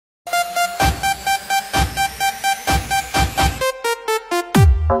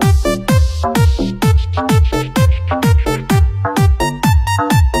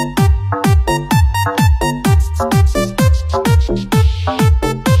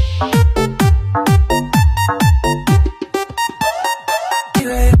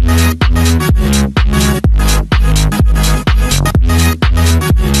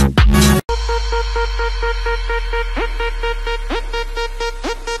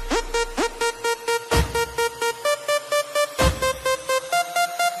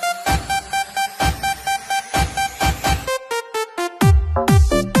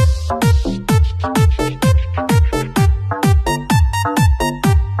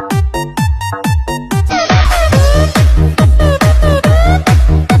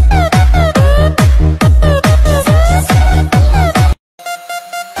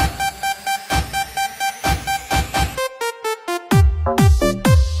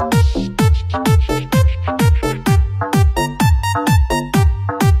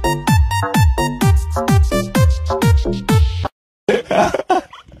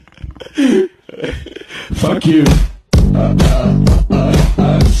Fuck you.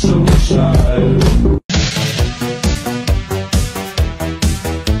 I'm so shy.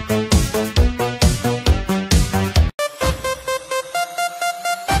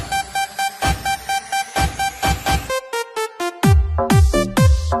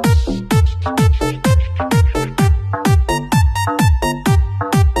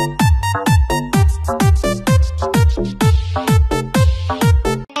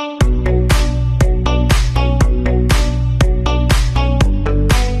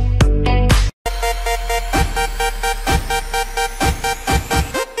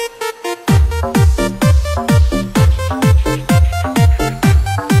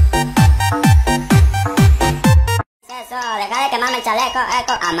 Deja de quemarme el chaleco,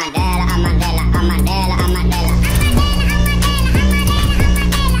 eco. Amandela, Amandela, Amandela, Amandela.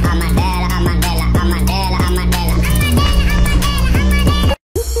 Amandela, Amandela, Amandela, Amandela.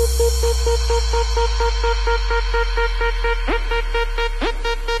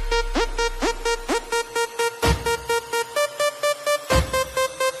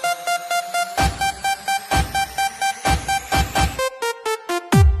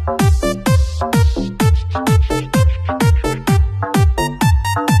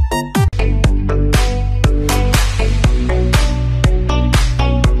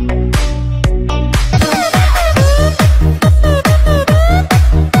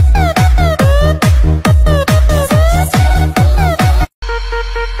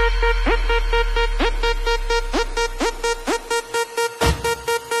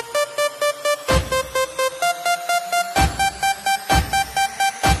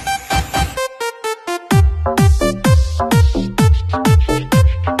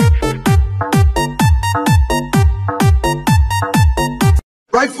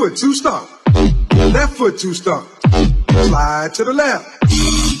 Right foot, 2 stomp. Left foot, 2 stomp. Slide to the left.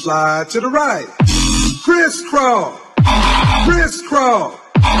 Slide to the right. Crisscross. Crisscross.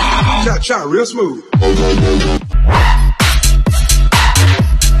 Cha-cha, real smooth.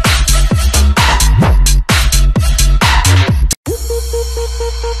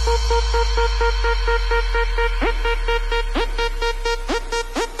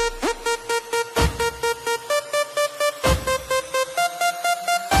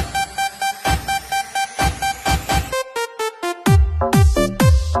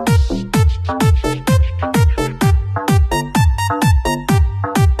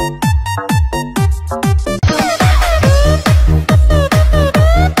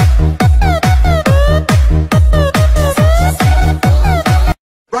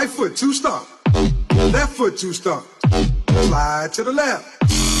 Right foot, 2 stomp. Left foot, 2 stomp. Slide to the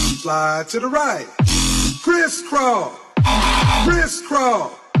left. Slide to the right. Crisscross.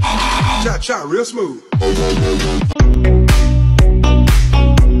 Crisscross. Cha-cha, real smooth.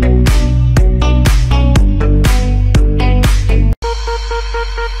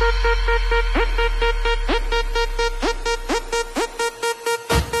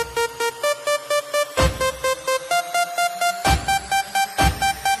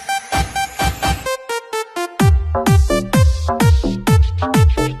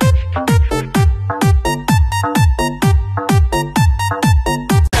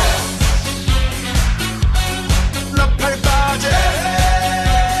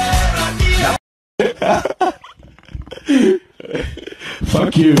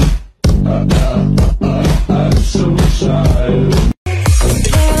 Fuck you. I'm so shy.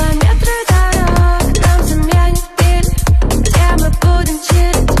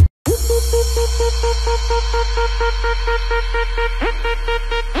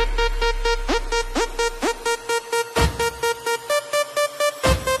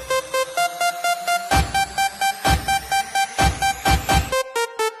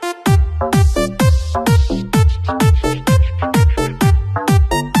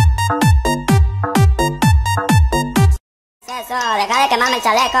 che mamma il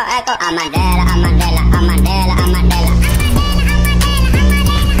cialeco, ecco. A Mandela, a Mandela, a Mandela, a Mandela.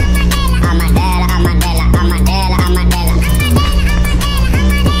 A Mandela, a Mandela, a Mandela, a Mandela.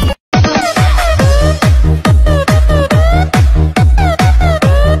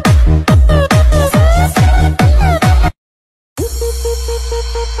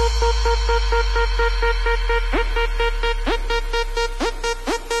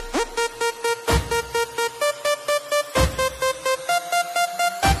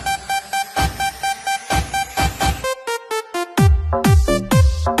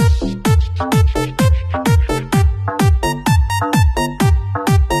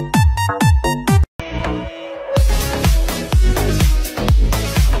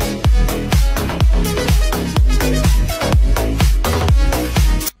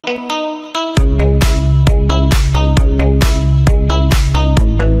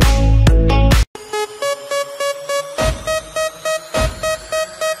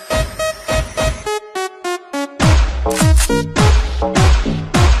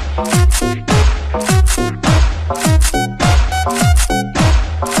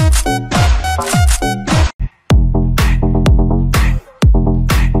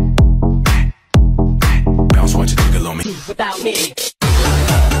 Without me.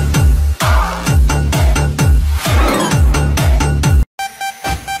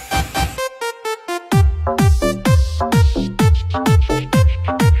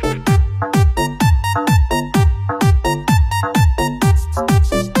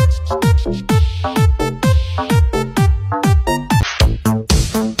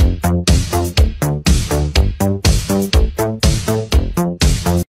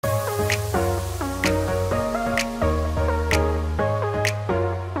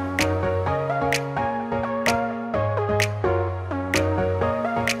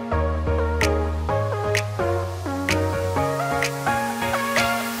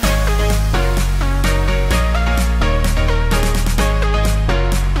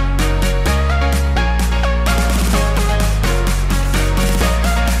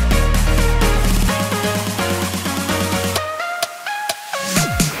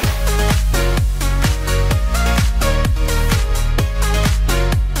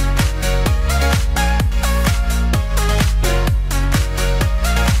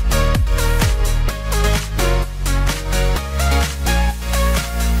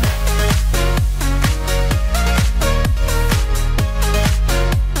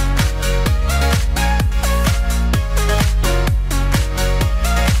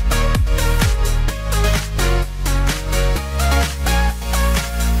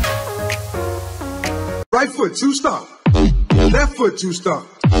 Right foot, 2 stomp. Left foot, 2 stomp.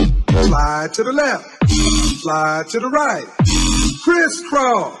 Slide to the left. Slide to the right.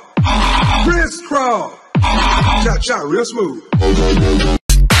 Crisscross. Crisscross. Cha-cha, real smooth.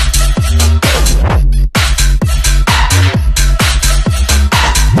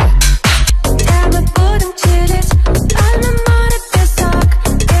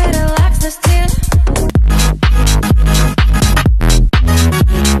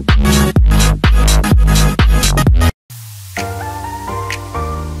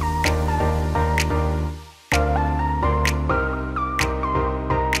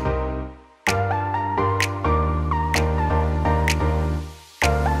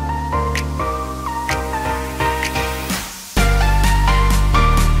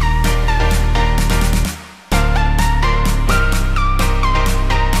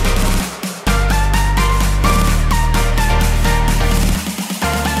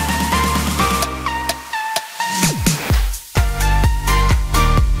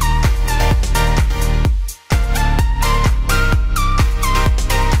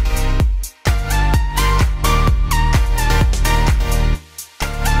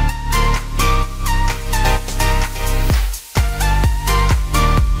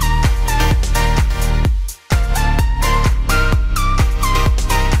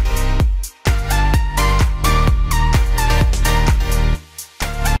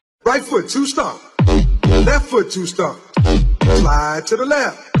 Right foot, 2 stomp. Left foot, 2 stomp. Slide to the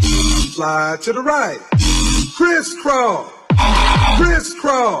left. Slide to the right. Crisscross.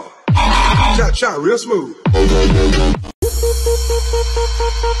 Crisscross. Cha-cha, real smooth.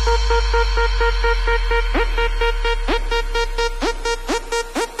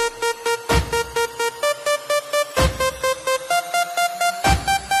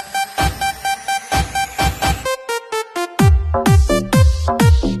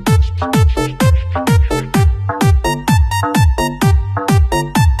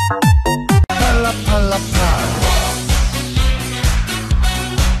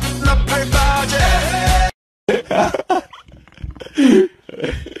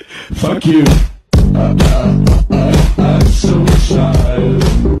 Fuck you. I'm so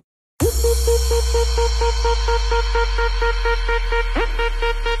shy.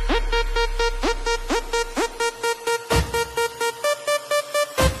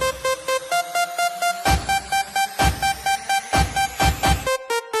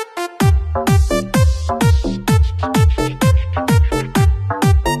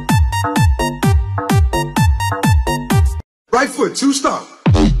 Right foot, two stomp.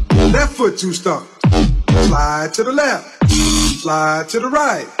 Left foot, two stomp. Slide to the left. Slide to the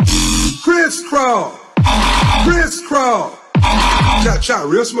right. Crisscross. Crisscross. Chop, chop,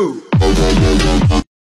 real smooth.